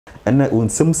ena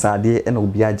onsem sade ena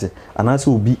obi age anase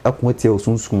obi akote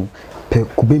osunsun pe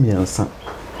kube miansa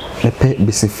ne pe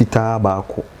bese fitaa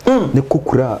baako ne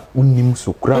kokura unnim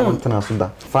so kura wontana so da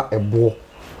fa ebo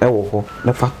ewo ho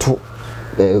ne fa to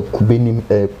kube nim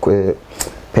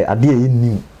pe ade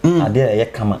enim ade ye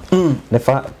kama ne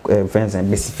fa friends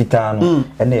and bese fitaa no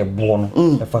ena ebo no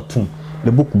ne fa tum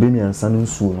ne boku be miansa no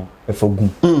nsuo no e fa gum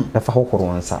ne fa hokoro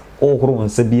wansa hokoro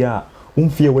wansa bia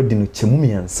umfie wadi no chemu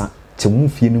miansa chemu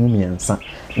fie no miansa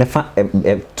ne fa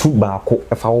tu baako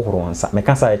e fa hokoro wansa me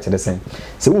ka sa e kire sen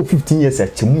se wo 15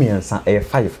 years chemu miansa e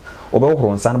 5 obe hokoro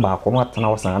wansa no baako no atana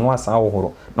wasa no asa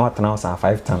hokoro no atana wasa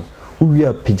 5 times uwi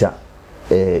apija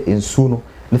nsuo no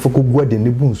ne fa kogu ade ne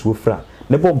bu nsuo fra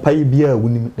ne bo mpaye bia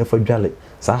wunim ne fa dwale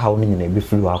sa ha wo nyina e be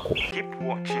firi wako. Keep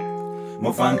watching.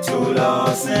 Move on to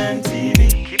Lordson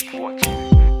TV. Keep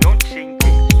watching. Don't change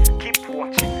it. Keep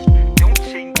watching. Don't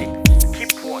change it.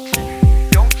 Keep watching.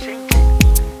 Don't change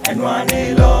it. And one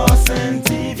Lordson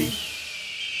TV.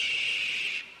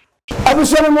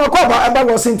 Abusoni mo akwa ba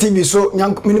Lordson TV so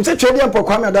minim se twede ampo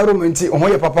kwa me adaro menti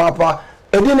ohoye papa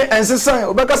edini ensesan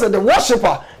obekasa the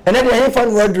worshipper ene de hefa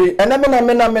no adri ene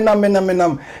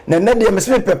menam na ne de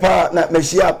mesme pepa na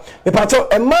mehia me pato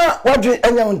ema wadri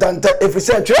enya untanta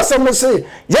efise twesem se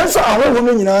yenso ahoho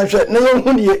no nyina hwe na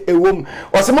yenhu ne ewom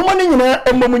ose momo ne nyina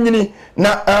emom nyini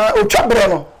na otwabre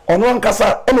no ono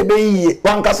wankasa ene be yiye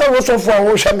wankasa wo sofo a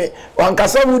wo hweme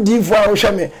wankasa wo difo a wo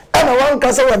hweme ena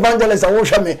wankasa wo evangelist a wo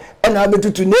hweme ena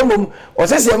abetutu nemom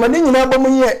ose se ema ne nyina bom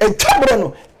yiye etwabre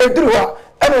no edruwa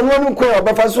ena no no kwa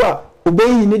obafa so a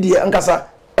obeyi ni de ankasa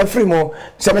afrimo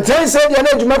se metan se de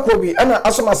na adwuma kobi ena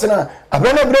asomase na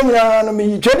abena bre nyina no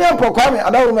mi twede ampo kwa me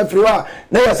adawro mafriwa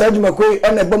na ya sa adwuma koi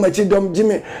ena bomachi dom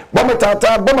jimi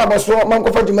bomata bomaboso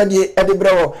mankofa dwuma de ede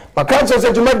brewo makanso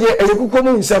se dwuma de eyekuko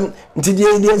mu nsam nti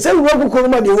de se wo kuko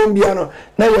ma de wombia no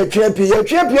na ya twa pie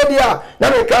de a na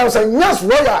me kanso nyas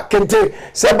roya kente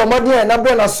se bomade na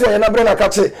bre na so ya na bre na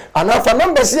kache anafa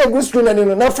number se egu screen na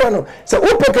no na fa no se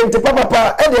upe kente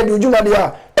papa ede de dwuma de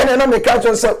a ene na me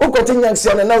kanso se ukoti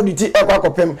nyansia na auditi ekwa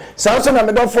kopem sanso na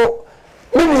me dofo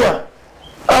minia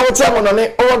awoti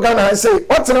amonone o Ghana han say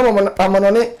otena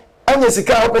amonone anya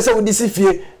sika o pese wodi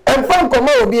sifie emfa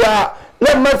nkoma obi a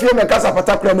na mafie me kasa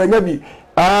patakra manya bi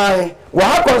ai wa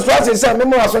ha construction say me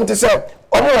mo asonte say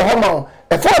omo ho ma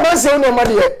e fa man say no ma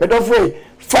de me dofo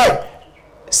 5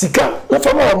 sika na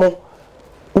fa mo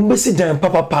umbesi jan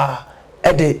papa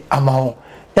e de amaho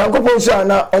yankopon sha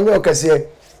na onye okase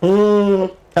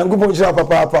yankopon sha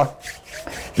papa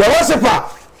the worshiper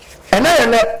ene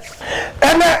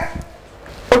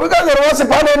because the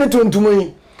worshiper no need to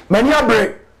ntumu many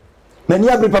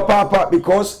abre papa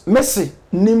because Messi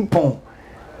nimpon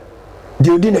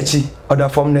de odi nachi oda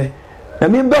form ne na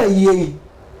me ba yi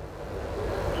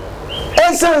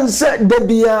esense de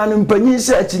bia no mpanyi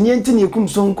se atinye ntini ekum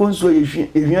sonkonso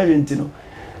ehwia hwenti no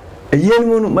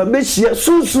eyenu no mabehia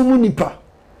sunsumu nipa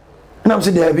na am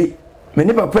se de abi me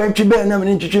nipa pa ntwi be na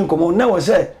me ntwitwi nkomo na wo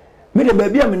se me de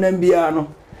baabia me nan bia no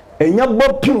enya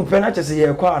bopim pe na chese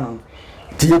ye kwa no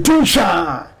ti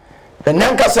yetunsha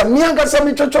enankasa miankasa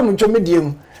mi twotwo mu twome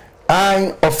diem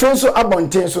ai offenso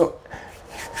abonten so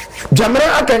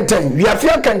jamra akantan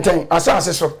wiafia akantan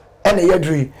asase so ene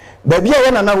yadri baabia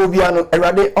ye na wo bia no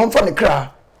erade onfa ne kra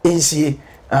ensie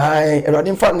ai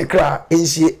erade onfa ne kra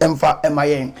ensie emfa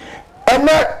emayen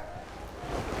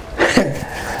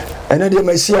ene de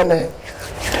masia ne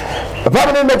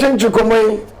papa me metwentu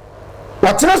komoi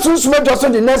watena sunsum adwaso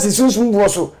de nasi sunsum bo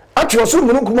so atwe so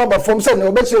munu kuma ba fom se na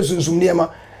obechire sunsum niema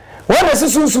wana se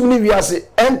sunsum ni wiase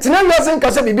entena wiase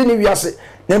nkase bibi ni wiase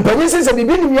na mpanyi se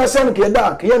bibi ni wiase no ke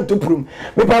da ke ntoprum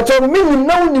me pa to me nim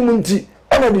na woni munti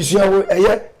ana disua wo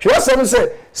eye hwese no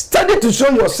se study to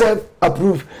show yourself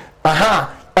approved aha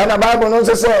ana bible no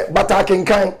se bata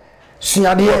kenkan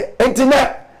suade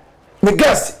entena the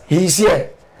guest he is here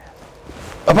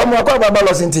papa mo akwa baba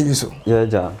Lordson TV so yeah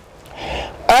ja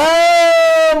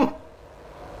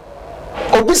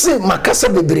obisi makasa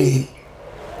bebre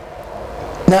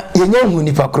na yenya hu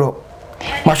nipa kro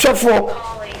mahwefo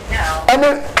ane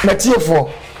matiefo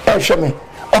ehweme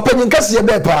opanyin kase ye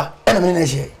bepa ene me na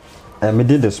hye me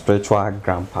did the spiritual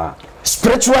grandpa yeah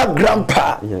spiritual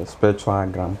grandpa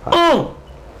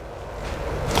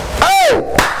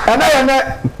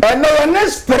ana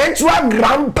spiritual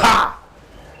grandpa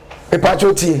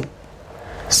epachoti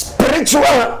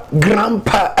spiritual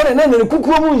grandpa ene na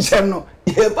kukuo mu nsem no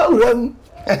ye bawram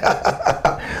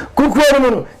kukuo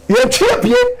mu no ye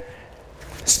twepie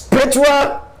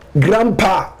spiritual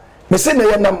grandpa me se na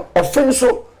yanam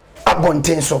offenso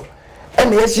abontenso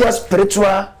ene ye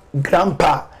spiritual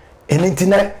grandpa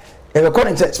enintina e be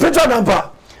call spiritual grandpa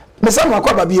me say mo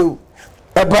akwa bio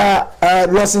eba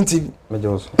Lordson TV me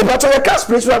joso but your cast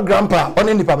spiritual grandpa on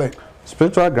any papa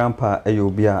spiritual grandpa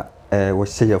eyobi a wo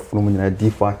hye ya funu nyina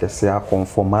difo akese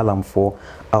akonfo malamfo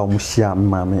a o muhia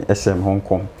mame esem Hong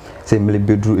Kong say mele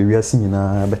bedru ewiase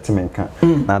nyina betemenka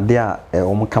na de a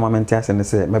o mkamamente ase ne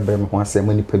se mebre me ho ase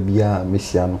manipa bia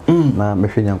mehia no na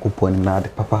mehwe nyankopon ni na de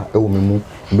papa ewo memu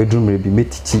bedru mre bi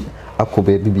metichi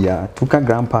akoba bibia tuka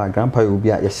grandpa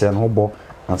obi a yehye no bo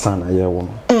ansa na ye wo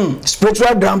no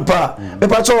spiritual grandpa me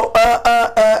pacho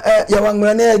ya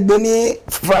wangmane egbeni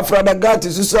frada gat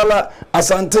susala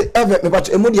asante eve me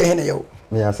pacho emu de hene yo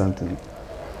me asante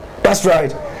that's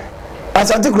right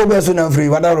asante krobe so na free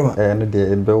wadaro no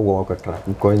de be wo okatra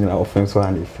ko nyina offense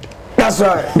one free that's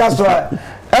right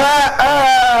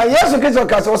yes okay so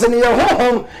kaso se ni ye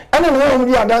honhom ene honhom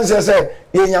bi adanse se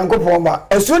ye nyankopon ba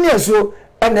esu ni esu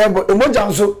ene ebo emoja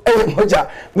nso emoja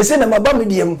me se na maba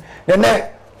mediem ne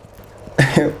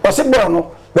possible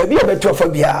no baby e beto fa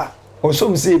bia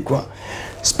osom se kwa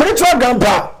spiritual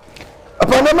grandpa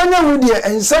upon the manya wudi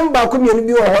ensem ba ko mienu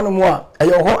bi wo ho no mo a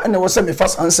eyo ho ene wo se me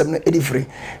fast ansem no edi free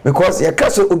because ye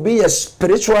kase obi ye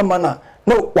spiritual manner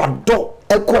no wado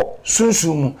eko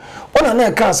sunsumu ona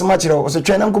na ka asema kire wo se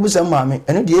twen na nkobusam maame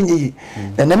ene de enyi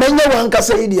na manya wan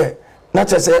kase ide na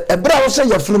chese ebra wo se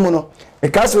ye flumu no e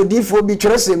kase odifo bi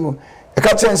twerese e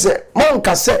ka tense mon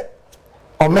kase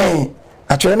omen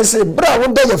atwere ne se bra wo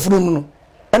da ye flumu no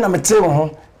ena mete wo ho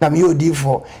na me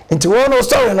odifo nti wo no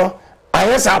story no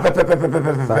ayes pepe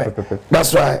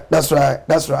that's right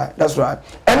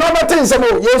another thing say no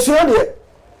yesu de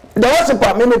the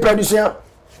worshiper me producer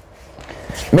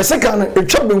me second e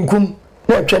twabunkum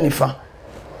na atwa nifa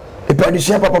e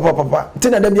producer papa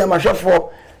ntina da bia mahwefo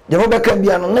je mo beka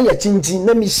bia no na ya chinchin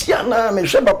na misia na me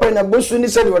hwe papa na bosu ni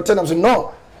se de wotenam so no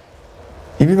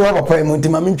ibi ba papa e mo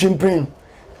ntima me ntwimpin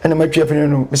ena ma twa pin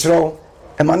no misro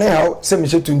e mane hawo se me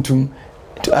tuntum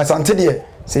asante de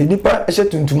se nipa ehye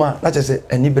tuntuma na chese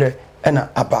anibre ena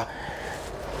apa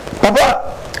papa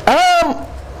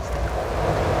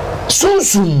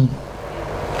sunsum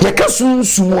ye ka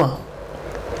sunsum a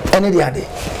ene de ade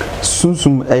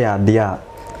sunsum ya de a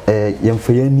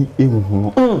yemfayani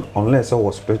ehuhu unless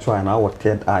was spiritual na our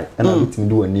third eye ena bitimi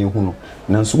do ani ehu no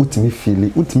nanso utimi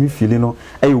feel no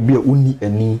obi a uni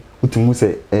ani utimu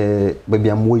se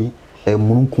babia moyi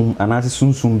mununkum anase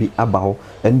sunsum bi abaho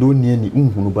endo ni ani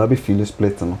nhunu ba be feel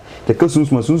split no te ka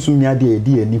sunsum mi ade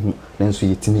edi ani hu nanso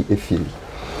yetimi e feel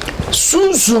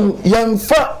sunsum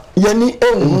yemfa yani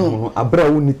ehunu abra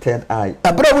woni third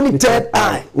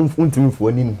eye untimi fo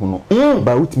ani hu no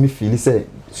ba utimi feel se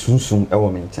sunsum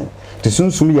ewo menchen te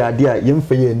sunsum ya ade a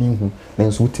yemfa ya ani hu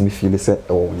nanso utimi feel se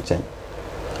ewo menchen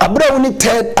abra woni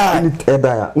third eye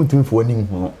untimi fo ani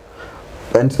hu no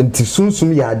and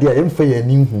sunsum ya ade a yemfa ya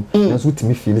ani hu nanso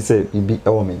utimi feel se bibi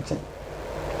ewo menchen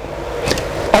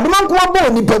aduman ko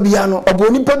abo nipa bia no obo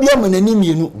nipa bia manani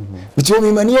mienu bicho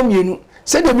mi mani mienu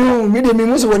se de mi de mi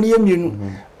muso wani mienu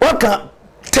waka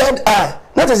third eye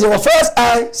not as your first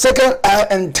eye second eye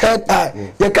and third eye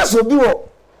ye kaso bi wo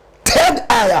third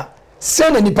eye se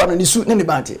na nipa no ni su ne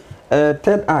bante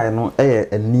third eye no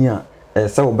ani a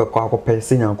se wo be kwa akopɛ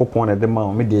se nyankopon na de ma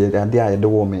o me de ade a de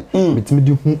wo me bitimi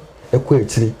di hu ekwa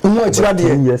achiri hu achiri ade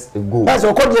years ago that's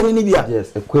okodi ni bia yes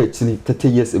ekwa achiri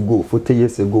 30 years ago 40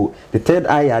 years ago the third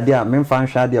eye ade a memfa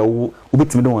nhwa ade a wo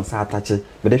bitimi de won sa atache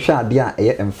be de hwa ade a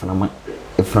eye emframa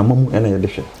mu ena ye de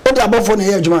hwe o de abofo na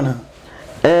ye adwuma na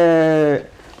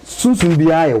sunsum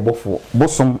bia ye obofo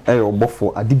bosom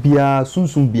obofo ade bia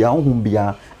sunsum bia honhom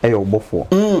bia obofo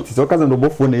ti so kaza ndo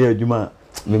obofo na ye adwuma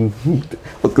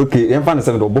okay emfa na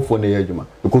se ndo obofo na ye adwuma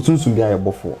because sunsum bia ye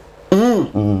obofo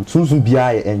sunsum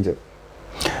bia ye angel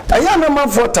aya na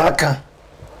manfo taka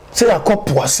se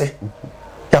yakopoase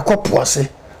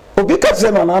obi ka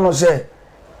se no na no se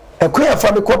ekoya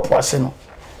fa be kopoase no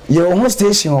ye o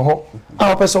station ho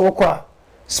a person wo kwa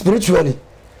spiritually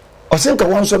o se nka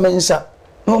won so mensa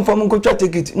no mfa mun ko twa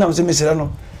ticket na se mesira no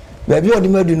ba bi odi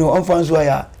madu no on fa nso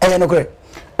aya aya no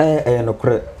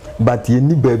kore but ye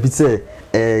ni ba bi se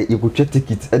ye ko twa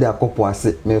ticket e de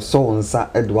akopoase me so nsa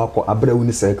e de wako abra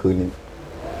woni circle ni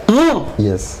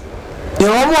yes ye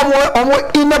omo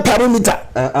ina perimeter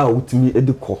utimi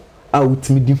ediko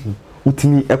utimi dihu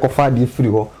utimi ekofa de free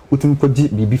ho utimi koji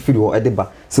bibi free ho edeba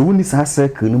se woni sa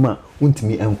circle no ma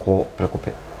untimi enko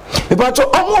prekope e ba to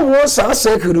omo wo sa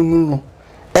circle no no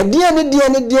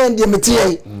die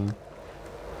metie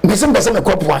bese me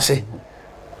kopo ase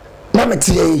na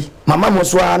metie mama mo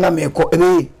so na me ko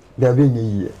ebe da be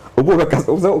nyi obo be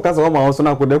kasa o ma wo so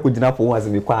na ko da ko gina fo wase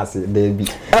me kwa ase da bi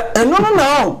no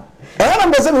na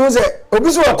bese me wo se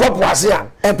obi so kopo ase a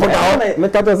e poda ho me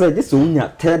ka to say this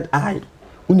unya third eye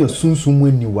unya sunsum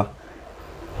aniwa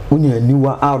unya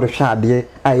aniwa a do hwa ade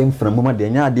a ye mfra mama de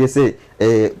nya ade se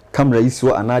camera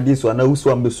iso anade so ana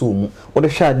usu ambeso mu wo de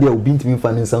hwa ade a obi ntimi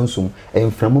mfa ne sansum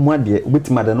mfra mama de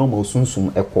obetima de no ma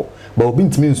sunsum ekọ ba obi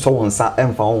ntimi nso wonsa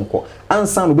emfa wonko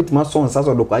ansa no obetima so wonsa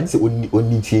so do kwa ase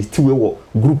oni tiwe wo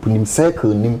group nim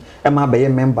circle nim ma be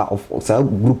member of sa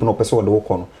group no person de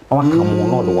wokọ no na waka mo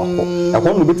no de wako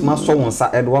ekọ no obetima so wonsa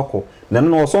e de wako na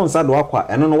no so wonsa de wako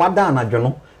eno no wada anadwo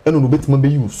no eno no betima be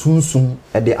yu sunsum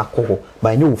e de akọ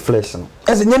ba nye wo flesh no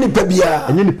ese nye nipa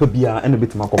bia eno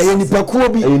betima akọ eye nipa kuo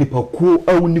bi eye nipa kuo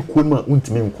a woni kuo ma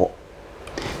untimi nkọ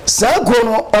sa ko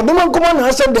no odoma nkoma na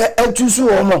ase de atusu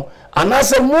wo mo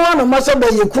anase mo na mase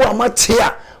de yeku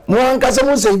amatia mo ankase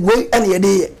mo se gwe ene ye de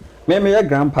ye me ye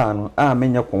grandpa no a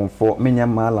menye konfo menye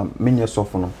malam menye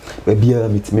sofo no ba bia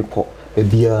mitimi kọ ba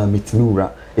bia mitimi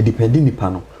wura e depend nipa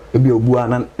no ebi obu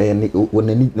ana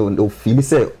wonani o feel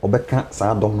say obeka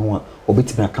sa dom no a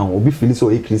obetimi aka obi feel say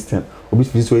o Christian obi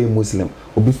feel say o Muslim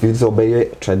obi feel say obey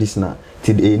traditional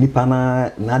ti nipa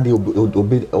na de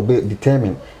obi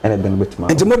determine and then betima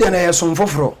enti mo de na yesom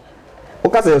foforo o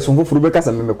ka say yesom foforo be ka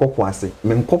say me kopo ase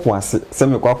me kopo ase say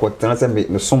me kwa kwotena say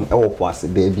me som e wo po ase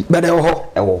David be de wo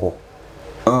ho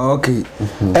okay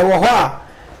e wo ho a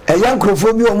e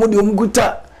yankrofo bi o mo de o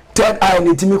mguta third eye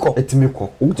netimi ko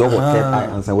o jo third eye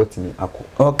ansa wetimi akọ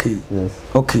okay yes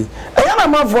okay e yana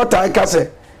ma vota ka say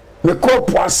me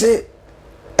kopo ase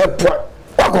e po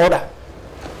akoda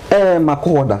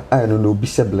makoda no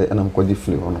biseble na mkodi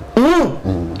fli hono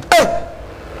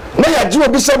na ya jiwo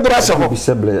biseble ase ho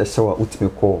biseble ase wa utime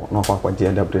ko na kwa je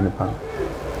da bre ni pan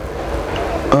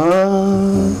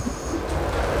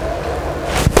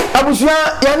abusia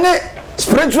ya ne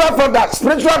spiritual father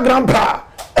spiritual grandpa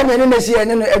ene ne nesi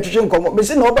ene no etwetwe nkomo be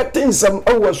se na obetinsam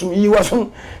awasum yi wasum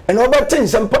ene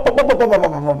obetinsam papa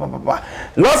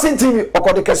Lordson TV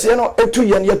okode kase no etu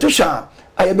ye ne etusha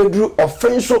ayebedru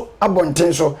offenso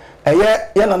abontenso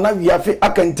ye na na wiafe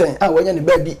akenten a wanya ne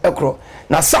baadi ekro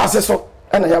na saase so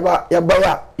ena yaba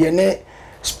ya ye ne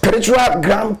spiritual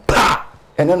grandpa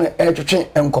ene no etwetwe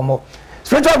nkomo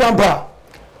spiritual grandpa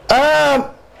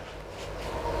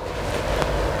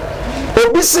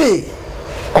obisi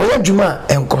oya djuma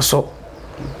enkoso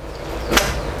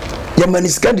ya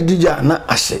maniska didija na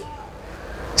ahye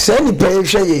se ni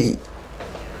pehwe ye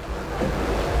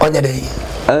onya dey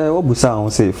obusa on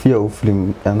say fear of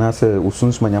film and say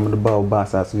usunsuma nyamdo ba oba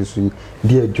asase so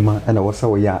di adwuma na wo say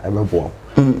wo ya ebebo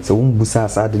se wo busa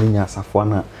asade ni nya asafo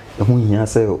na ehu hia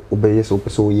say obeye so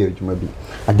pese wo ye adwuma bi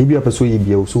ade bi apese wo ye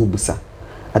bia wo so busa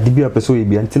ade bi apese wo ye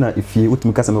bia ntina ifie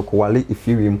utumi kasa me ko wale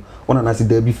ifie wim ona na se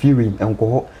da bi fie wim enko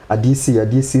ho ade si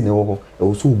ne wo ho e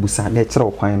wo so busa na kire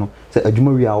okwan no se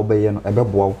adwuma wi a obeye no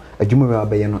ebebo wo adwuma wi a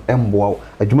obeye no embo wo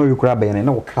adwuma wi kura abeye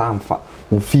na wo kra mfa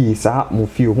mufi sa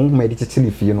mufi ho medi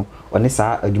chichili fie no one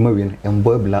sa adwuma wi no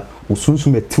embo abla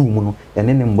usunsum atiw mu no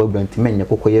ene ne mbo abla ntimenye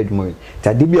kokoye adwuma wi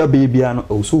ta de bia bia no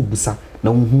o so busa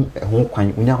na ho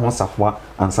kwan unya ho safoa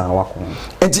ansa wako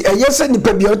enti eyese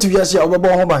nipa bia otiwiase a obebo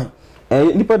ho ban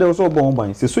nipa de so obon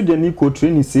ban se soja ni ko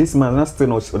training 6 months na still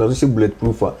no so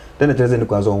bulletproof then the tell ni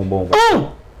kwa so obon ban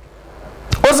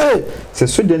o se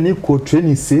soja ni ko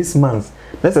training 6 months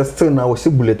let's still now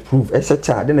we bulletproof e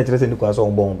cha then the tell ni kwa so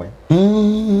obon ban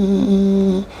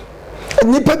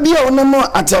nipa bia onamo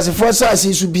atiasefo sa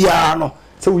asisu bia no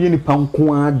se wo ye nipa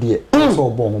nko ade so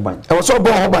obon ban e so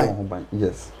obon ho ban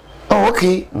yes oh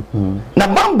okay na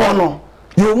bambo no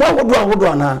you mo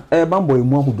hodo na bambo you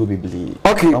mo hodo bibili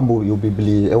okay bambo you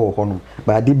bibili e wo hono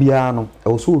ba ade bia no e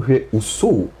wo so hwe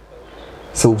uso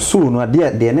se uso no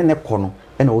ade de ne ko no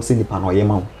e na wo se nipa no ye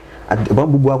ma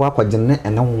bambo bu akwa gyenene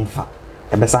ene wo mfa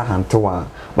e be sa hantewa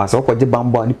ba se okwaje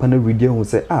bambo nipa na ready hu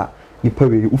se nipa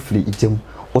we ufli ijem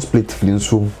hospital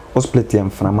flinsu hospital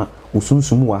emframa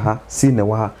usunsum wa ha si ne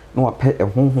wa ha na wa pe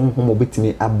ehonhon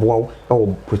obetimi aboa e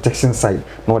protection side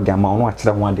na ode ama no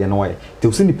akire ho ade na wa te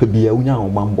usi nipa bia unya ho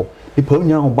bambo nipa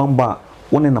unya ho bambo a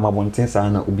woni na mabonten sa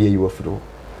na obi ayi wafiro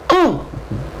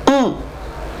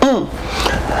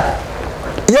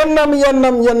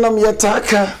yanam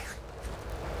yataka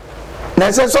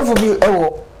na se sofo bi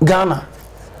ewo Ghana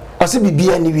ose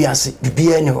bibia ni wiase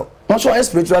bibia ni ho won so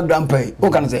spiritual grandpa o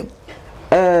kan say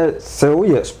so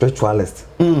we spiritualist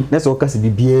na so kasi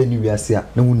bibia ni wiase a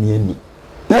na woni ani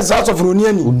na sa so fro ni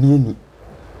ani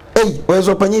we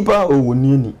so panyi pa o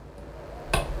woni ani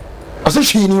ase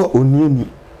hwi ni oni ani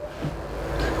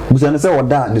busa na se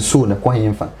oda ne so na kwa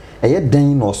hemfa eye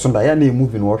dan na osonda ya na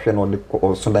movie no hwe na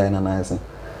osonda ya na nanse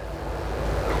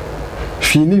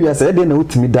hwi ni wiase e de na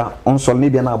utimi da onsol ne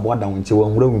bia na abo da wonche wa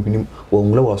nwura wonhim wa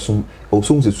nwura wasum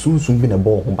osum se sunsun bi na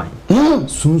bo ho ban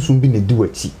sunsun bi na di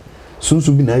wachi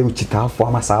sunsun bi na ayo chitaafo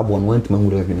ama saa abo no wantima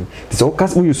nwura hwene ti se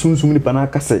okase wo sunsun ni pa na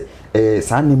akase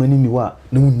saa nema ni wa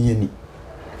na wuni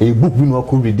ani book bi no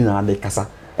ko read na ade kasa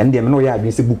ende me no ya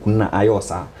adwen se book na ayo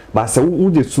saa ba se wo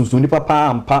je sunsun ni papa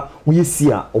ampa wo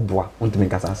yesi a oboa wantima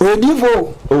kasa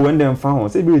edifo o wende mfa ho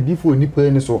se bi edifo ni pa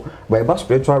ni so ba ba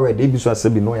spiritual read e bi so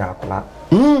asabi no ya akola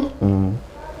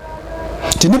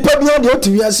ti nipa bi ade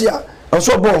otu ase a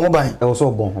oso bo ho ban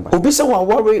obi se wa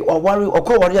worry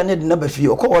okowori ane de na ba fie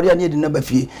okowori ane de na ba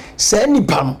fie se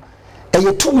nipa no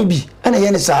eye tumi bi ana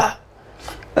ye ne saa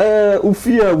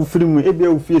ufia ufirimu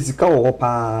ebia ufie sika wo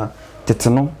pa tete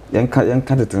no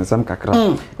yenka tete nsam kakra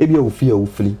ebia ufia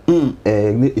ufiri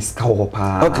ne sika wo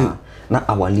pa na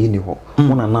awale ni ho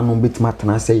wona nanom betima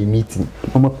tena say meeting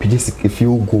mama pije sika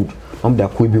feel good am da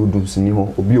ko bi odunsu ni ho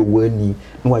obi owani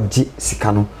na wagye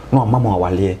sika no na mama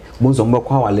awale bonzo mbe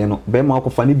kwa awale no be ma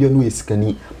akofa ne bia no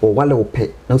esikani o wale wo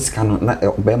pe na sika no na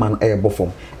be ma no bofom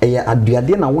eye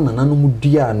aduade na wona nanom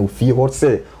dua no fie ho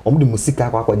se omde musika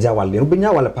akwaje awale no benya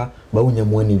awale pa ba wonya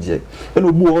mu ani je ena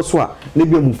obu ho so a ne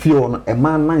bia mu fie ho no e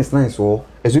ma nice ho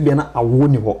ezo bia na awo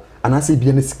ni ho anase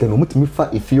bia na sika no mutumi fa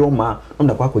efie ho ma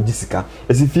omda kwa akwaje sika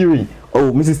esi fie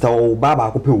oh my sister o baba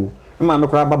akope wo ma me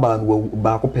kura baba no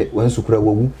ba akope wansu kura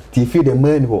wawu ti fie de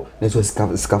man ho na so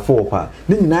sika fo pa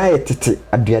ne nyina ye tete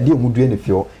aduade omudua ne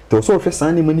fie ho te so hwe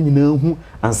san ne mani nyina hu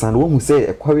ansan wo hu se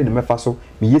ekwawe ne mefa so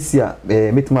me yesi a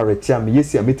metima retia me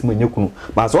yesi a metima nyekunu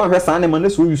ba so hwe san ne mani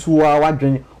so yusu wa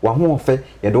wadwen wa ho ofe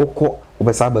ye de okọ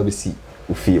obesa ba besi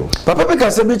ofie papa be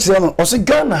ka se bi kire no o se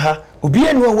Ghana ha obi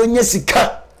eni won wanya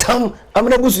sika tam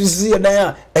amna busu sisi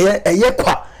dan a eye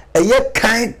kwa eye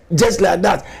kind just like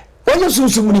that when you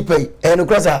sunsun ni pay no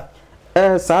krasa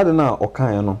saa de na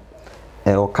okan no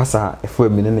okasa efo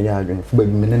emine ne ya adwen efo ba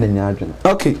emine ne nya adwen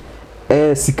okay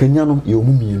sikanya no ye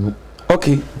omumienu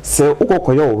okay se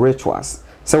ukokoye o rituals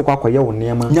se ukokoye o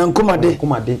niema nyankomade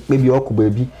bebi okoba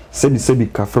bi sebi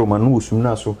kafro ma no osum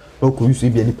na so oko yusu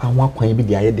bi ani pa ho akwan bi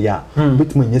de aye de a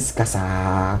betuma nya sika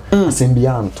saa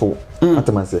asembia anto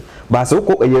atamase ba se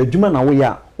uko ye adwuma na wo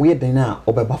ya wo ye den na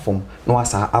obeba fom na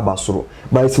wasa abasoro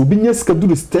ba se obi nya sika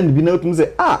duru stand bi na otum se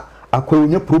akwa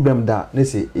onya problem da na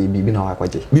se bibi na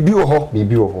wakwaje bibi wo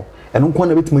ho eno nko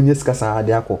na betuma nya sika saa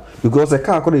de akọ because the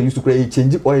car akọ dey use to create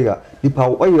change oil dipa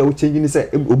oil wo change ni se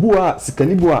obu a sika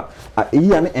ni bu a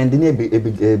eyi ane end ni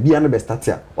bia na be start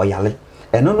a oyale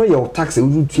eno no ye tax e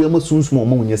uzu tuama sunsun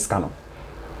mo nya sika no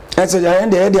eso ya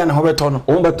end e dia na ho beto no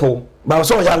o beto ba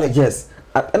so oyale yes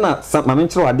na ma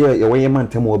menchiro ade ye wo ye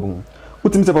mantem obu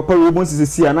utim se papa wo bon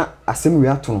sisi na asem wi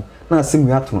ato no na asem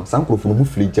wi ato no sankrofo no bu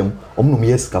fili jam omno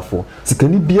me sika fo sika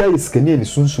ni bia ye sika ni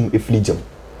sunsun e fili jam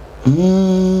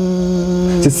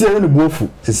sisi ya ne bofu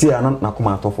sisi ya na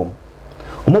kuma atofom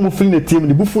omo fili na team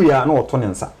ni bufu ya na oto ne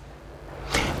nsa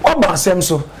oba asem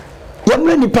so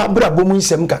yamre nipa bra bomu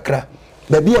nsem kakra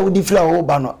ba bia wodi fila ho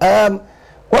ba no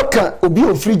waka obi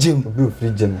o free gym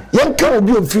yanka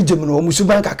obi o free gym no omusu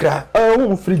ban kakra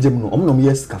omo free gym no omo no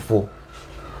yes kafo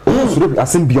omo suro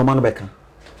asem bioma no beka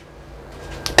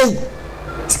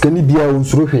sikani bia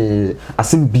onsuro hwe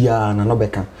asem bia na no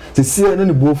beka sisi na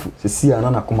ne bofu sisi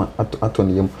na na kuma ato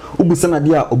ne yam ubusa na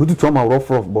dia obetutu ama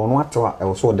rough bo no ato a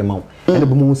e so de ma ene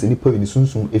bo mu se ni pa ni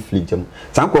sunsun efli jam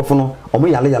sankrofo no omo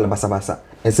yale basabasa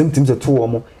ensem tim se to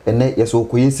omo ene yeso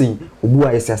koyesin obu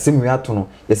a yesi asem wi ato no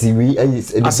yesi wi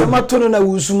asem ato no na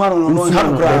wusuma no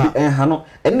ha no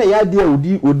ene ya dia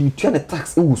odi tua ne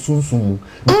tax e wusunsun mu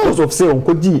because of say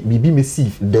onkoji bibi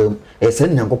mesif dem ese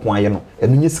nyankopon aye no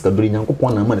enu nyesika dori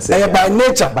nyankopon na ma ne se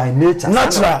by nature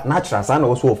natural sana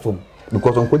wo so ofom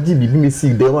because onkoji bibi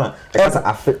mesif dem a esa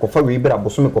afe kofa we bra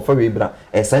bosome kofa we bra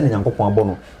ese nyankopon abo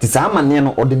no ti sa amane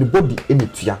no ode ne body ene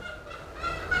tua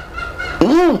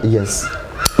yes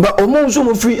ba omo nso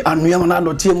mo free anuam na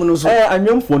do tie mu no so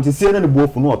anuam fo ntisie na ne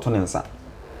bofu no oto ne nsa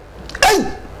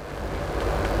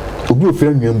obi ofre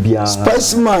anuam bia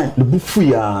spice man ne bufu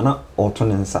ya na oto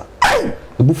ne nsa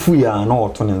ne bufu ya na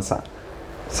oto ne nsa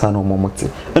sa no momote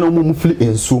ena omo fili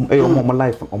ensum omo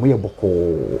life omo ye boko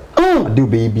ade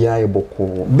obe bia ye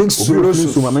boko big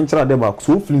suru ma menchira de ba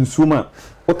so fili ensum a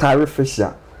o tare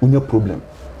fisher unya problem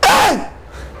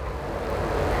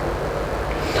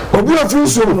obi o free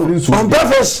so on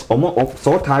purpose omo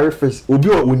so tire fish obi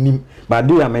o onim ba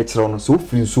do ya mechiro no so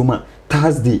free so ma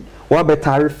Thursday wa be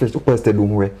tire fish o posted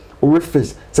umwe o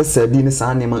fish se sadi ni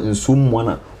sa nema nsum mo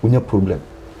na unya problem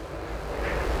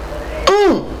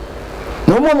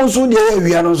no mo so de ya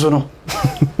wia no so no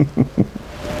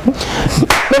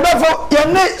therefore your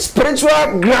name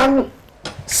spiritual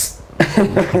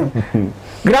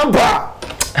grandpa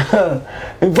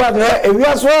in fact we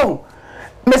are so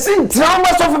mesin trauma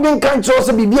so for being kind to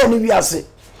us bibia ni wiase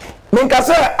menka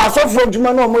say asofo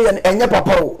adwuma no mo ye enye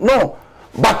papa o no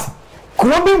but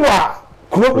kurobi wa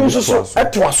kurobi so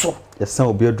eto so yesa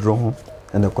obi aduro ho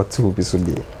ene kote obi so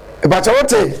die but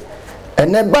what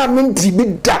ene ba minti bi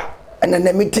da ene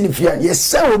na miti ni fia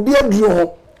yesa obi aduro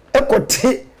ho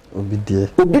ekote obi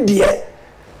die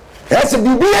yes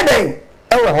bibi ye den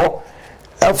ewo ho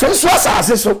afenso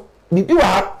asase so bibi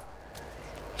wa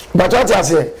but what I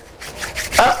say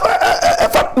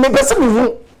me pese me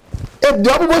hu e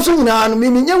do abo so nyina no me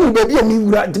nyawu ba bia me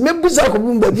wura de me busa ko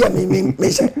bu ba bia me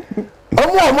hye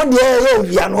omo de ye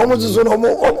wia no omo so no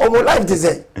omo life de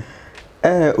say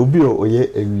obi oye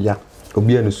ewia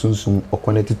obi anu sunsun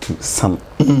connected to sam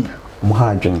mo ha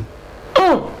adwen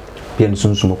bi anu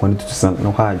sunsun connected to sam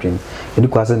no ha adwen eni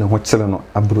kwa se ne ho kire no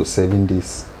abro 7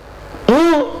 days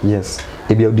yes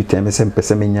ebi audi time se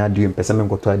mpese menya adu mpese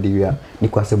menkoto adiwia ni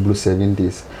kwa se blue 7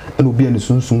 days eno obi anu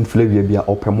sunsun flavia bia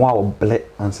opemo a oble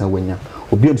ansa wanya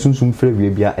obi anu sunsun flavia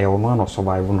bia e ono no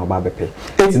survive no ba bepe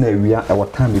tina ewia e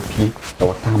wotama pie e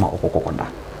wotama okokokoda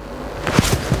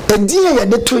edin ya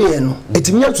de to ye no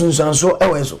etimiya tunsanso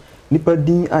eweso nipa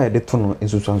din a de to no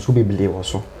ensunsanso bebele wo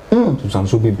so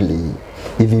sunsanso bebele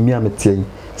even me ametie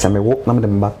se me wo na me de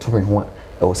mba to ho a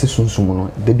e wo se sunsun no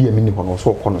de bia me ni ho no so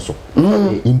okono so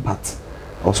impact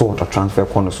also water transfer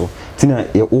corner so tina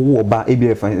ye wo ba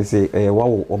ebf say wa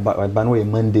wo ba no ye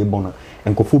Monday bona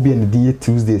enkofu bi en die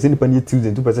Tuesday say nipa ni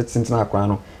Tuesday 2% sentina akwa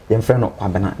no ye mfre no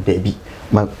kwabena baby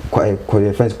ma kwa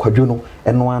ye friends kwadwo no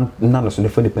eno an na no so ne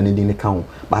fa nipa ni din ne kan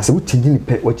ba se wo change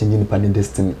nipa wo change nipa ni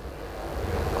destiny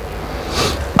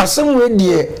asem we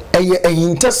die eye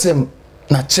ehintasem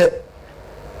na che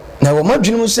na wo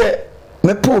madwunu se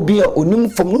mepa obi a onim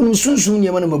fam no sunsun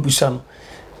niam na mabusa no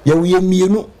ye wo ye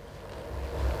mienu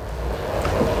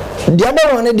dia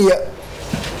ba won de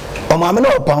o maame na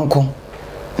opanko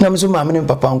na me so maame ne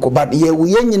papa nko but ye wo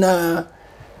ye nyina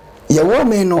ye wo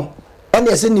me no ene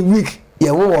ye se ni week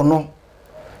ye wo no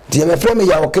dia be frame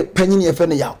ya panyin ye fe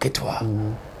ne ya oketwa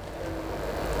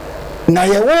na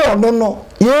ye wo no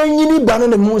ye nyini ba no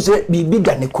ne mu se bibi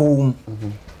ga ne kom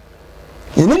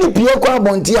ye ni pie kwa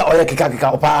bonti a oye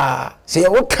keka pa se ye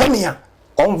wo kamia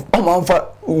o ma mfa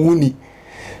wuni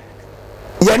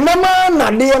ye nama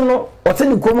na de no ote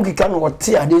ni kom keka no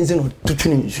ote ade nse no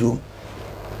tutuni nsuo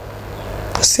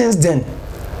since then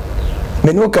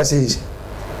me no ka say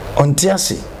on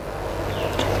tiase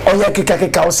oya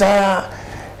keka osa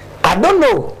I don't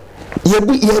know ye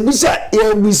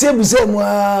bisa mu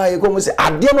a ye ko mo say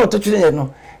ade no tutuni ye no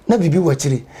na bibi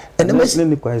wachire ene ma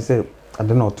ni kwa say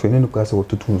ade no to ni kwa say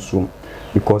otutu nsuo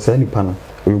because any pan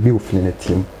we be ofin na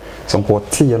team so ko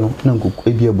te ye no na ngoku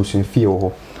ebi abusun fie wo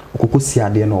ho okoko si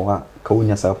ade no wa ka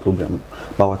wonya sa problem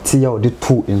ba wote ya ode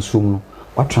to ensum no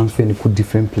wa transfer ni ku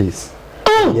different place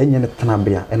ye nya ne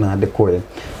tanabia e na ade ko ye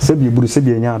se bi buru se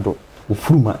bi nya ado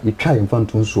ofuruma ye twa ye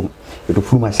mfanto nsum ye do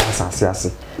furuma sha asase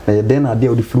ase na ye den ade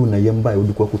ode furu na ye mba ye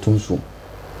ode ko akoto nsum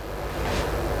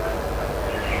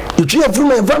ye twa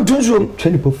furuma ye mfanto nsum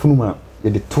twa ni po furuma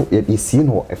ye de to ye si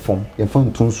no efom ye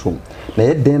mfanto nsum na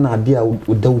ye den ade a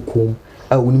odaw kom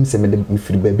a wonim se me de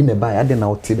mfiri ba bi na ba ade na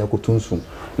ote da akoto nsum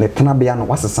na tanabia no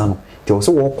wasesa no te wo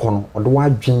se wo kɔ no ɔde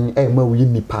wadwen ma wo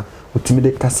nipa utimi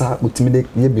de kasa utimi de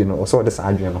ye bi no so ɔde sa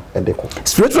adwen no ɛde kɔ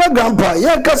spiritual grandpa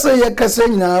ye kasa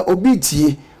nyina obi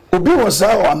tie obi wo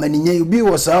sa o amaninye obi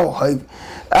wo sa o ha o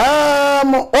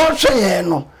hwe ye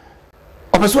no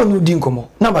opeso no di nkomo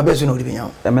number be so no di benya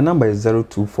my number is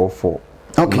 0244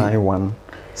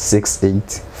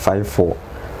 916854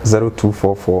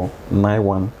 0244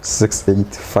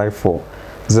 916854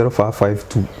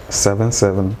 0552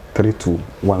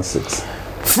 773216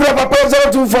 Free Papa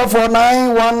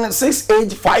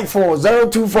 0244916854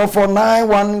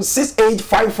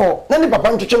 0244916854 Nani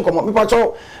papa ntwetwe nkomo me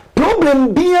pacho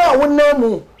problem bia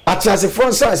wonamu atiase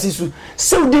fonsa asisu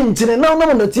se odi ntine na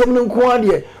wonamu na tiem nko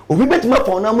ade obi betima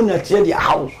fa wonamu na tie de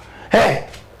hawo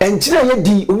enchire ye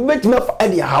di obi betima fa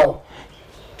ade hawo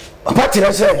papa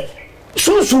tire se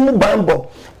sunsun bambo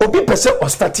obi pese o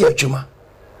start adwuma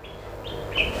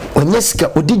onye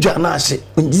sika odidwa na ase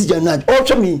ondidwa na o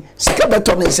hwe mi sika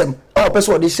beto na isem o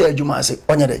pese odi se adwuma ase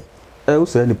onye de wo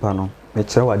se nipa no me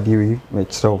kire wa diwi me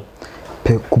kire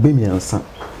pe kube miansa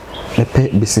me pe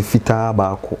bese fita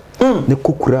ba ko ne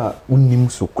kokura unnim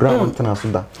so kura wantana so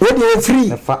da we dey free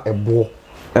ne fa ebo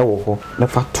wo ho ne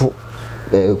fa to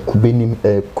kube nim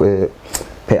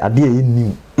pe ade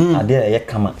nim ade ye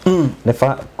kama ne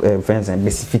fa friends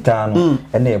bese fita no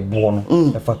ene ebo no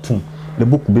ne fa tum le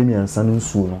boku be miansa no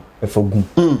nsuo no e fa gum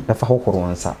e fa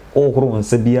hokoro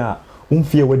nsa bia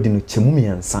umfie wadi no chemu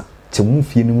miansa chemu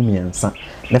fie no mu miensa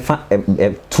ne fa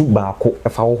tu baako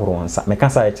fa wohoro nsa me ka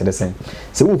sa e kire sen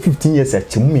se wo 15 years a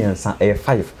chemu miensa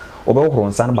 5 obe wohoro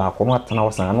nsa no baako no atena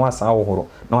wo san no asa wohoro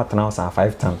no atena wo san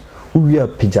 5 times wo wi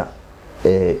apija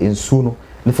ensuo no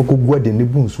ne fa kogua de ne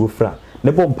bu nsuo fra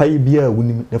ne bo mpa yi bia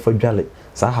wunim ne fa dwale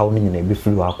sa ha wo nyina e be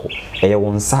firi wako eye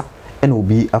wo nsa ena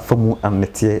obi afamu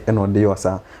amnete ena ode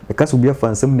yosa because obi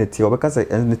afa nsem nete obekasa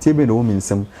nete be na wo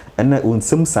minsem ena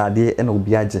onsem sade ena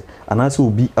obi age anase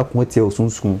obi akoatie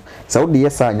osunsun sa wo de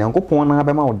yesa nyankopon na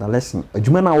abema wo daleshin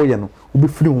adwuma na wo ye no obi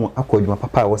firi ho akọ adwuma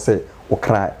papa wo se wo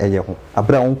kra eye ho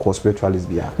abra won ko spiritualist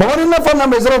bia but what is the phone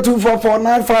number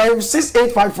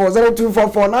 0244956854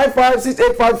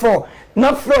 0244956854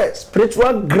 na fresh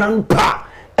spiritual grandpa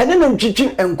ene no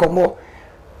ntwitwi enkomo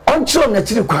oncho na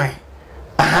chiri kwan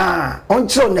aha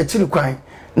oncho na chiri kwan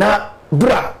na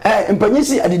bra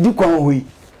empanyisi adidi kwan hoyi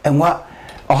enwa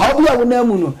ohabi a wona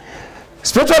mu no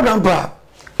spiritual grandpa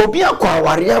obi akwa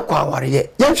aware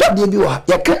yenhwa de bi wa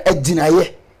yeka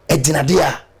adinade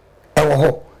a ewo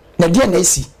ho na de na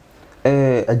esi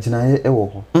aginaye ewo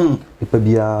ho ipa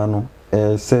bia no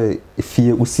se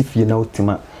fie usifie na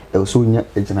utima so nya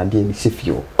aginadeɛ bi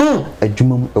hyefie ho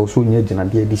adwumam so nya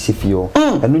aginadeɛ bi hyefie ho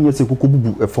ɛno nya se kuku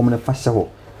bubu efom na fa hyɛ ho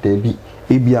de bi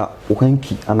ebia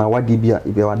ohanki ana wade bia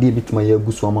ebia wade bitima ya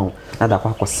agusu ama ho na da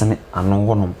kwa akosene ano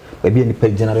honom ba bia nipa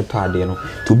generate to ade no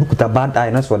to bi kuta bad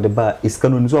eye na so de ba iska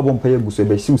no nso abompa ya agusu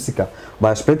ebe hye usika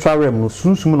ba spiritual realm no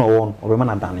sunsum na won obema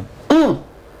na dane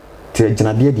te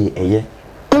aginadeɛ de eye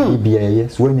bia eye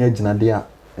so nya aginadeɛ a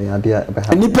ade a ebe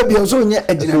ha nipa bia so nya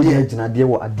aginadeɛ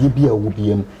wo ade bia wo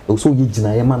biam so ye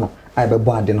ginaye ma no ai be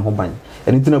bo ade no ho ban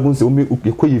eni tina bon se o me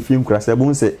ekoye fie nkurase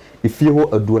bon se efie ho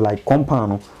adu like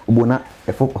compound no obona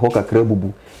efo ho kakra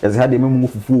bubu yes ha de memu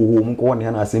fufu ho mu ko won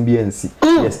ha na asem bia nsi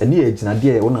yes eni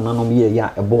aginadeɛ wo nananom ye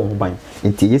ya ebo ho ban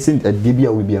enti yesi ade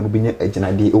bia wo bia no benya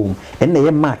aginadeɛ ewum enne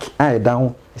ye mark ai da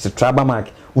ho is tribal mark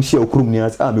wo hia okurum ni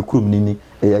as me kurum ni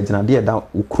aginadeɛ da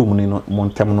okurum ni no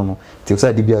montem no ti so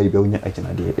ade bia wo bia wonya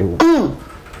aginadeɛ ewum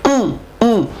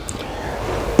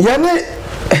yani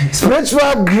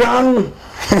spiritual grand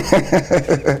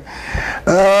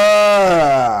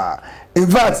in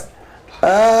fact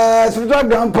spiritual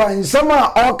grandpa in some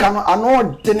all can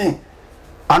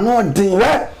anodin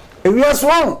right we are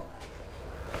swan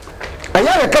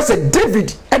aya ka say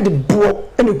David at the boy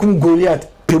and kum Goliath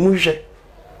pemuhwe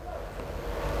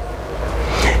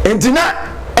entina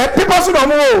people so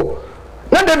no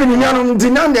na David nyano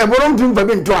ntina e borom pim fa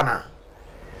bi nto ana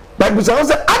Bible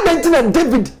says Adentina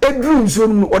David edru nso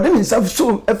no ode ne nsa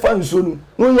so efa nso no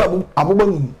no ya aboba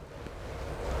nu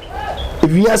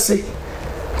ewiase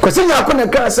kwese nya akona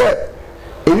ka se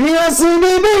ewiase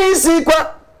bibi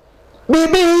sikwa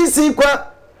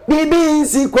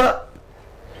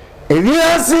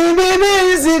ewiase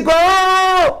bibi sikwa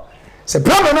se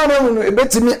problem na no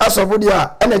ebetimi asobo dia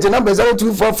energy number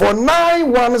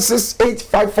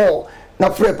 0244916854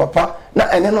 na free papa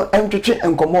na ene no entwetwe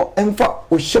enkomo emfa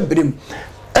o hyebrem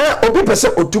obi pese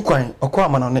otukwan okọ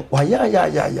amanane wa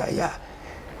ya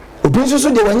obi nso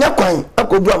de wanya kwan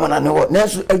akodu amanane ho na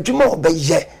so adwuma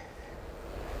obeye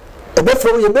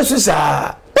ebefo ye besu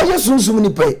sa oye sunsum ni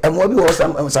pe emo bi wo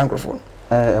sankrofo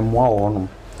emo wo no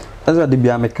eza de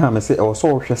bia me ka me se o so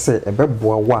hwe se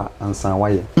ebeboa wa ansan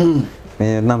waye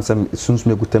nam sam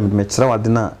sunsum egutam me kire wade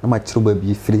na ma kire ba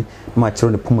bi firi ma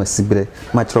kire ne puma sibre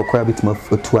ma kire kwa bitima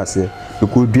otu ase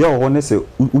ko dua ho ne se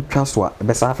utwa so a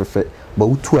be sa afefe ba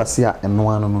utu ase a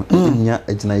eno ano no nya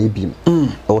agina ye bi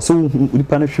o so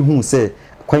nipa na hwe hu se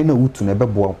kwai na utu na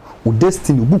beboa u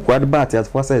destiny buku ade ba at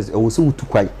for says o so utu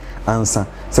kwai ansa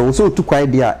se o so utu kwai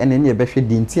dia ene ne be hwe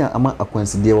di ntia ama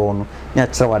akwanside wo no nya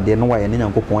kire wade no waye ne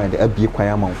nyankopon ade abi kwai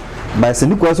ama ba se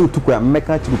ni kwa so utu kwai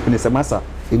mmeka kire pene se masa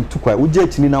entukwa uje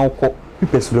chini na okọ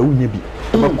pipesura wunya bi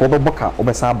ko beboka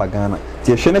obesa abagana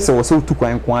ti ehwe ne se wo se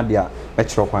utukwa nko ade a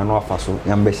ekiro kwan no afa so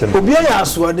yambe hye obi ya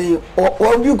asoade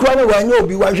obi kura ne wanya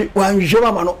obi wanhwe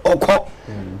mama no okọ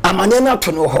amane na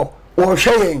to no ho wo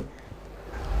hwe yen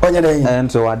onya den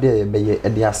ento ade be ye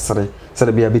ade asere se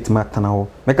de bia bitima tana ho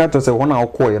meka to se wona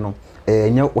okọ ye no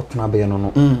enya wotena be no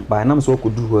no ba nam so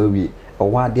okodu ho awie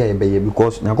owade ya be ye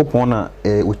because nyakopon na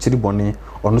ochiri bone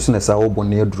ono so na sa wo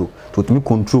bone aduro to tumi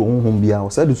control honhom bia o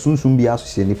sa de sunsum bia so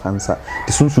hye ni pansa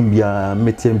de sunsum bia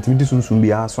metem tumi de sunsum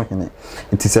bia so hene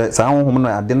nti sa honhom no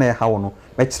ade na ye hawo no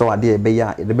me kire wade ya be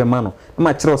ya de be ma no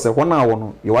ma kire se ho na wo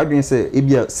no ye wadwen se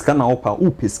ebia sika na opa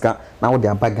upiska na wo de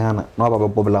abagana na wo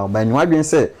babobla ba ni wadwen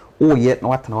se wo ye na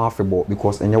watana wa afebo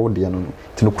because enye wo de no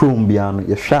tino krom bia no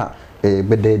ye hwa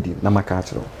bededi na maka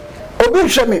kire obi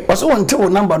hwe me waso wonte wo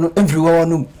number no emfiri wo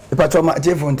no ipatwa ma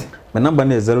telephone My number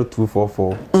is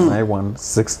 0244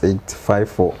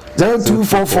 916854.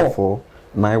 0244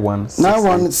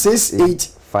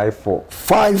 916854.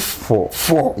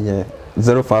 54. Yeah.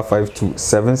 0552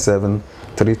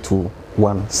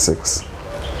 773216.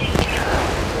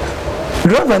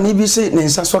 Driver ni bi say ne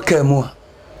nsa so ka mu a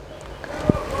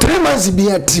 3 months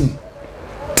bi a team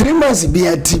 3 months bi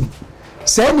a team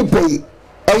say ni pay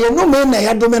eye no me na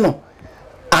ya do me no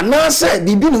ana say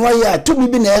bibi ni wa ya to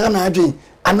bibi na ya na adwen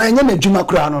ana anya na dwuma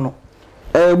kura no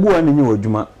bu ani nyi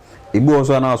wadwuma ebi wo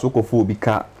so na so kofo obi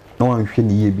ka na wan hwe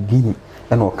ni ye bigini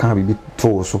na o ka bibi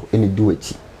to so eni di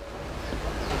wachi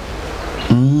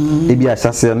ebi a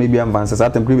chase na ebi ambanse sa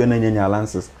temple bi na nya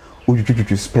lances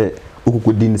ujututut spare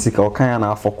okukodi ni sika okan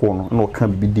na afoko no na oka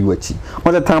bibi di wachi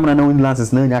on the time na win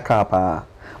lances na nya ka pa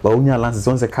ba onya lances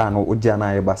on se ka no odia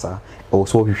na ye basa o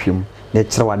so hwehwem na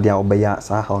kire wade a obeya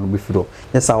sa ha no befiro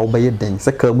yesa obeye den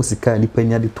se ka mu sika ni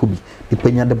panya de tobi ni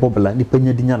panya de bobla ni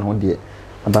panya de nya no de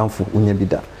adamfo unya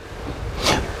bida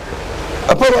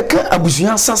apa ya ka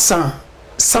abusuan sasa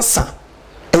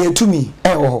eyetumi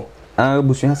ho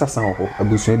abusuan sasa ho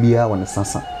abusuan bia wona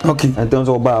sasa okay and then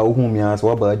so ba ohun mi as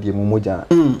wa ba de mu moja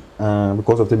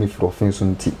because of the me for offense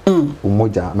nti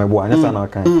moja mebo anya sana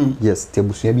kan yes te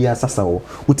abusuan bia sasa ho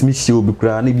utimi hie obi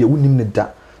kura na bia wonim ne da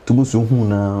to busu hu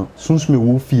na sunsume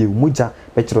wo fie moja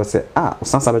be kiro se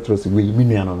sasa be kiro se we mi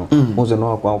nua no mo ze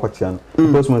no akwa kwatia no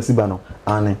because mo siba no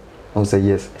ane on say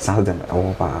yes sasa den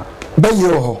awo ba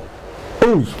bayo ho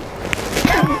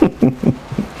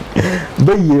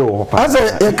baye o pa asa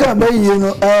e ka baye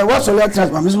no what so let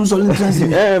trans ma me so let trans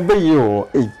baye o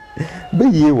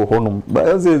baye wo honom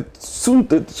ba say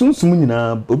sunsum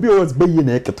nyina obi o baye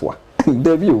na eketwa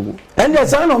da bi o and the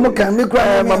son of kan me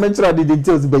kra ma me tira de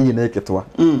details baye na eketwa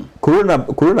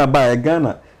corona ba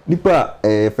Ghana nipa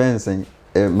fence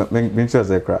me tira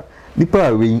ze kra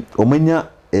nipa we omanya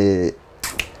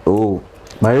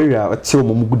malaria ati o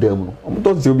mugu dam no o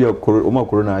to se obi o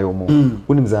corona ayo mo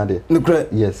unim zade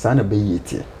yes ana bayi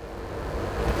tie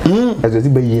azo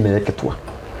bayi na yaketwa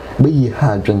bayi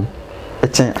ha adwen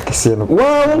echen akese no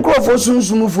wa nkrofo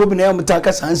sunsumufo bi na ya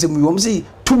mutaka sansem yi o msi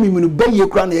tumi mu no bayi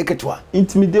kura na yaketwa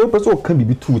intimidate person o kan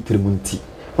bibi tu tremunti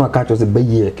no aka cho se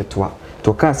bayi yaketwa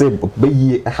to ka se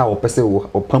bayi ha o pese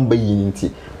o pam bayi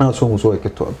nti na so hu so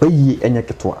yaketwa bayi enya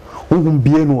ketwa ohun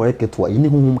bie no yaketwa yini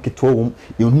hum ketwa wom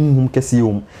yehum kese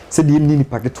wom se de ni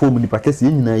paketwa wom ni pakese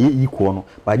nyina ye iko no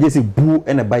ba je se bu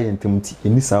ena bayi ntimti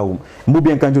eni sa wom mbo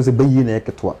bia kan cho se bayi na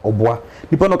yaketwa oboa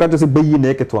nipa no kan cho se bayi na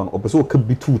yaketwa no opese o ka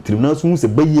bitu trim na so hu se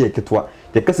bayi yaketwa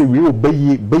ye kase wi o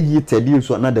bayi tedi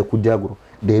so na da kudiagoro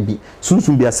debi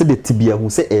sunsun bia se de tibia hu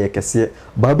se kese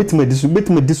ba betima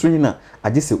disu nyina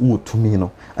aje se wo tumi no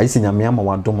aje se nyame ama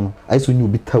wadom no aje so nyu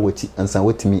bi tawachi ansan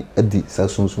watimi adi sa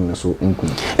sunsun ne so nkum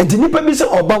enti nipa bi se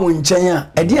oba wo nchen a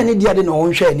ade ane dia de na wo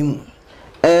hwe animu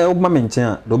oba me nchen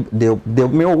a de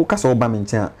me wo kasa oba me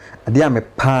nchen a ade a me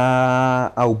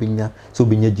pa a obinya so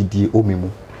obinya gidie omemu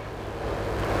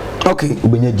okay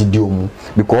obinya gidie omu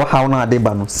because how na ade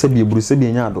ba no se bi eburu se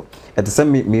bi nya ado ete se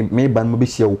me ban mo be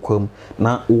hia wo kwam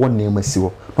na wo ne masi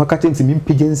wo no ka tenti me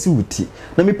pigensi wuti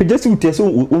na me pigensi wuti se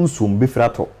onsum be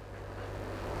frato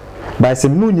ba se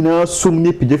no nyina som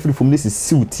ne pige frifom ne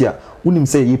sisi wuti a wonim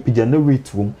se ye pige na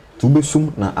wait wom to be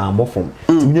sum na amofom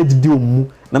tinya didi omu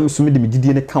na me sum de me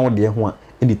didi ne kan wo de ho a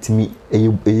ene timi eye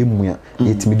mu a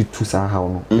e timi di tu sa ha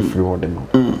no free wo de no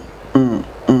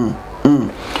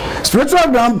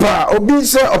spiritual grandpa obi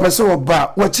se opese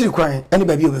oba wachiri kwan ene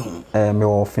ba bi obi hu me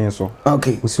wo ofin so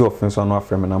okay usi ofin so no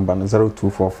afre me number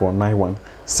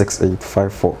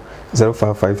 0244916854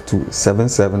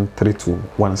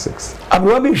 0552773216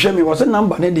 abro bi hwe mi was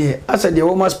number ne de asa de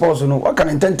woman spouse no what can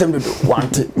intentem do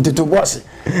want into boss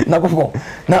na kofo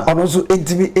na ono so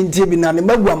entie bi na ne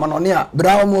magu amano ne a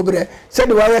bra mo bre se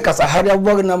de wa kasa hare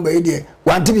abog number e de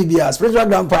want bi bia spiritual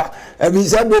grandpa bi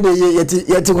se be de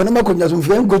yeti ko na makonya so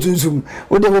mfie nkotunsum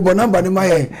wo de bo number ne ma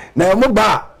ye na mo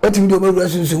ba otimi de mo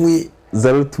sunsum yi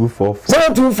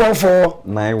 0244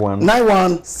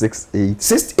 91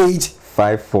 68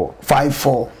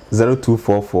 54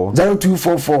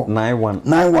 0244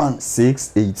 91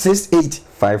 68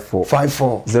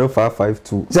 54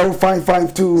 0552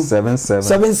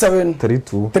 77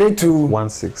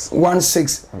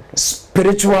 3216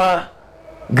 spiritual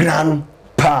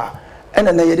grandpa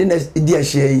ena na yede na di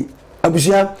ahye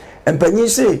abusia empanyi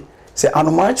se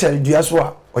anoma chel dua so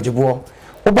a ogebo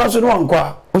oba so no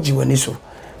ankwa ojiwani so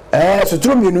so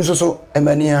tromienu so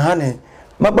emani ha ne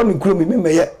maba mi kuro mi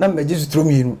meye na meji so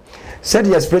tromienu said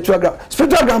your spiritual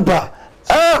grandpa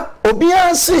obi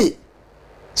ansi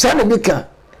say na bika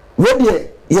we de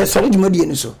ye sorry jumadi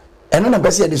ni so eno na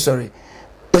bese ye de sorry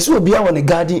Yesu obia won a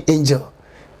guardian angel.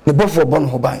 Ne bofo bon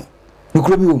ho ban. No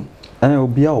kro bi wo.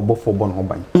 Obia obofo bon ho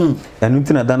ban. Enu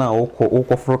ntina da na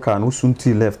okọ froka no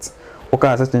sunti left.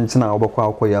 Oka asa chenchina obekọ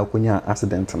akoya akonya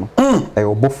accident no.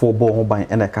 Obofo bon ho ban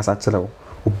na kasa kyerɛ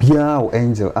obia o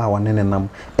angel a wanene nam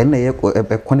ena ye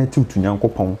connected to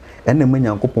nyankopon ena ma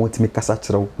nyankopon timi kasa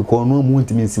kyerɛ because no mu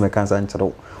ntimi nsime kasa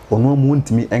nkyerɛ ono mu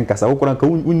ntimi enkasa wokora ka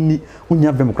unni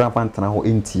unya bem kra pantana ho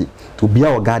entie to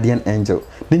obia o guardian angel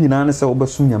ne nyina ne sɛ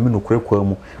obesum nyame no krekwa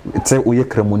mu te oye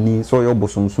kramoni so oye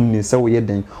obosomsum ni sɛ oye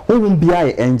den honhom bia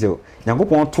ye angel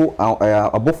nyankopon to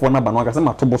abofo na ba no aka sɛ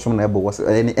mato bosom na ebe wo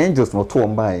any angels no to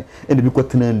ombae ene bi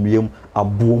kwatena nuam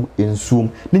abom ensuom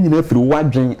ne nyina afiri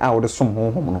wadwen a wo de som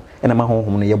honhom no ena ma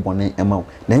honhom no ye bone ema wo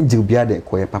na angel bia de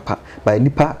koye papa ba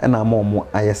nipa ena ma omo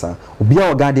ayesa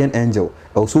obia o guardian angel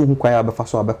also hu kwaya abefa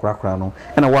so abekrakra no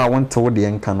ena wa wonte wo de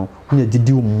enka no hunya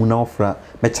gidi mu na ofra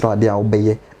mekira ade a wo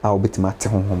beye a wo betima te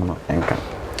honhom no enka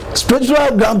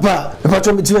spiritual grandpa me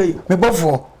pato me tiwe me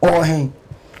bofo o hen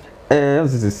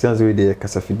this is sense we dey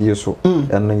kasafidie so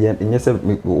and yen se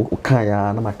kan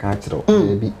ya na maka kire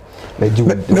bi me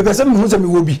pese me hu se me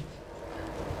wo bi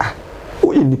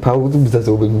o yin nipa wo bisa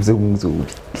se wo bi se wo bi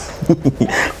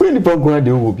we nipa ko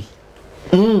ade wo bi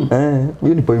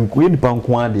we nipa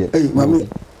ko ade mami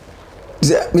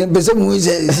me pese me hu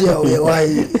se o ye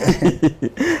wai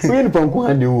we nipa ko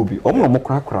ade wo bi o mo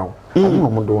krakra wo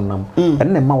mo do nam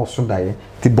en na ma wo so dae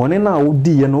ti bone na wo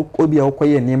di ye no obi a wo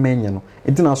koye ne ma enye no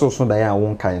enti na so dae a wo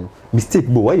nkai no mistake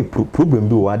bo why problem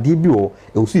bi wo ade bi wo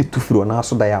e wo so etufiro na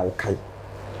so dae a wo kai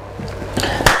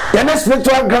yana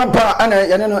spiritual grandpa ana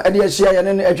yana no ade ahia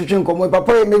yana no atwetwe nkomo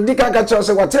papa me di ka ka cho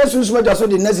se watere sunsu ma so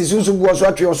de nasi sunsu bu so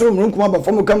atwe so mrunkum aba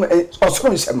fam kam oso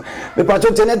nsem me pa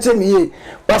cho tenete mi ye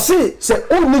wase se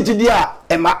unni gidi a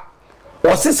ema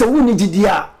wase se unni gidi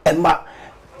a ema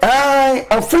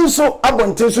ofenso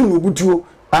abonte so nubutuo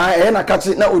na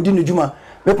kachi na odi no djuma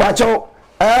me pa cho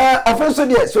ofenso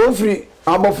de so ofri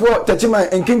abofo tachima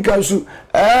enkinkan su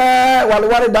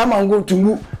wale da mango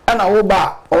tumu na wo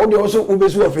ba o de so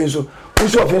obesu ofenso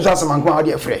usu ofenso asamanko a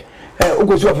de afre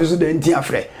ogosu ofenso de nti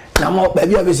afre na mo ba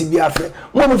bia besi bia afre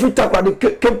mo mo fita kwa de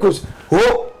Cape Coast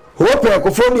pe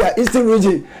ko phobia Eastern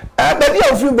region ba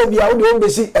bia ofri ba bia o de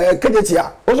ombesi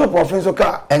kejetia oso po ofenso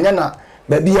ka enya na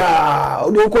ba bia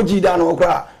o de okoji da no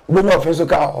kra obenye ofenso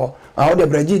ka ho o de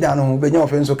braji da no obenye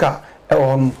ofenso ka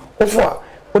ofo a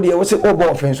o de wo se obo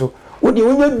ofenso o de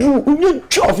onye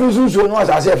twa ofenso so no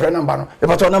asase efre number no e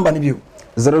pato number ni bio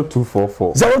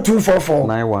 0244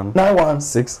 91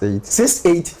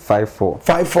 68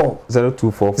 54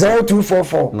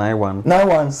 0244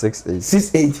 91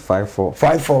 68 54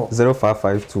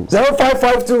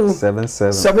 0552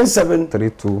 77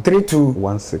 32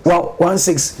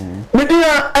 16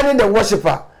 media and the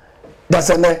worshiper that's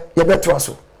a you better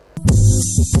so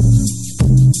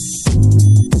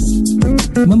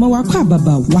Mama Wakwa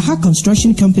Baba Waha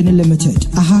Construction Company Limited.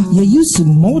 You use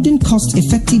modern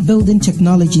cost-effective building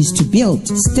technologies to build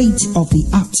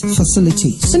state-of-the-art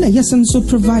facilities. And yes, and so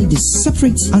provide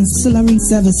separate ancillary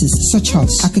services such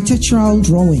as architectural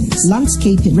drawings,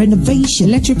 landscaping, renovation,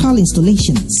 electrical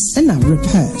installations, and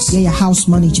repairs. House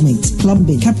management,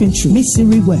 plumbing, carpentry,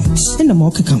 masonry works, and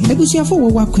more come. Ebusia for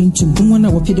Wawa Quintum,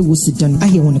 Bumwana Wapida was done. I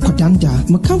hear on a Kodanda,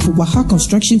 Makamfu Waha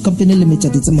Construction Company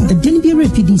Limited. It's a month. A Denbiara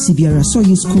PDC Biara saw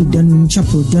you school done,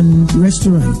 chapel done,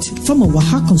 restaurant. From a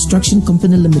Waha Construction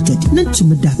Company Limited.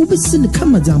 Nantumada, Ubesin the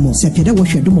Kamadamo, Sapeda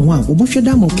Washadamo,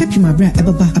 Oboshadamo, Capimabra,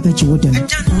 Ababa, Abachiwodan.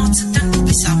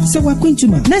 So we're going to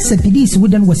Manasseh PDC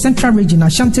Wooden was Central Region,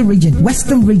 Ashanti Region,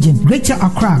 Western Region, Greater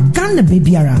Accra, Ghana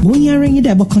Babyara. Boyaring it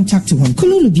ever contact to one.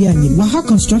 Kululu Biani, Waha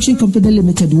Construction Company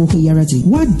Limited, Woko Yarati.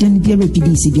 What Denbiara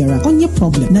PDC Biara on your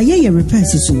problem? Now,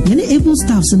 repairs is so. Many able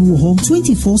staffs and home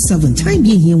 24/7. Time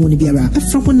being here when Biara.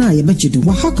 From I bet you do.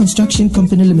 Waha Construction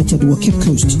Company Limited, Cape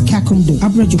Coast, Kakumdo,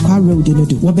 Abrajukwa Road,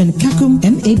 Inodo, Waben Kakum,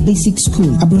 MA Basic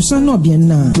School, Abrosano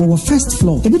Biana, our first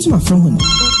floor. A bit my from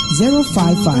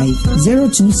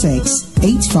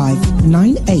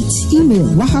 055-026-8598. Email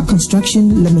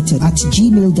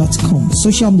wahaconstructionlimited@gmail.com.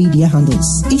 Social media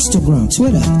handles: Instagram,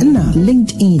 Twitter, and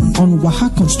LinkedIn on Waha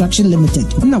Construction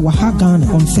Limited, and Waha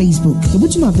Ghana on Facebook.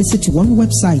 Visit one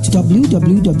website: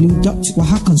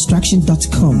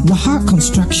 www.wahaconstruction.com. Waha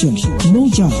Construction. No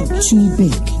job too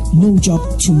big, no job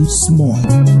too small.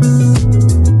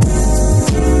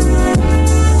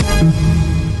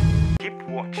 Keep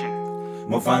watching.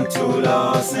 Move on to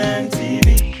Lordson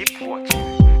TV. Keep watching.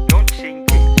 Don't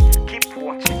change it. Keep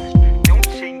watching. Don't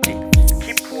change it.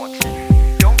 Keep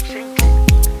watching. Don't change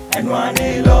it. And one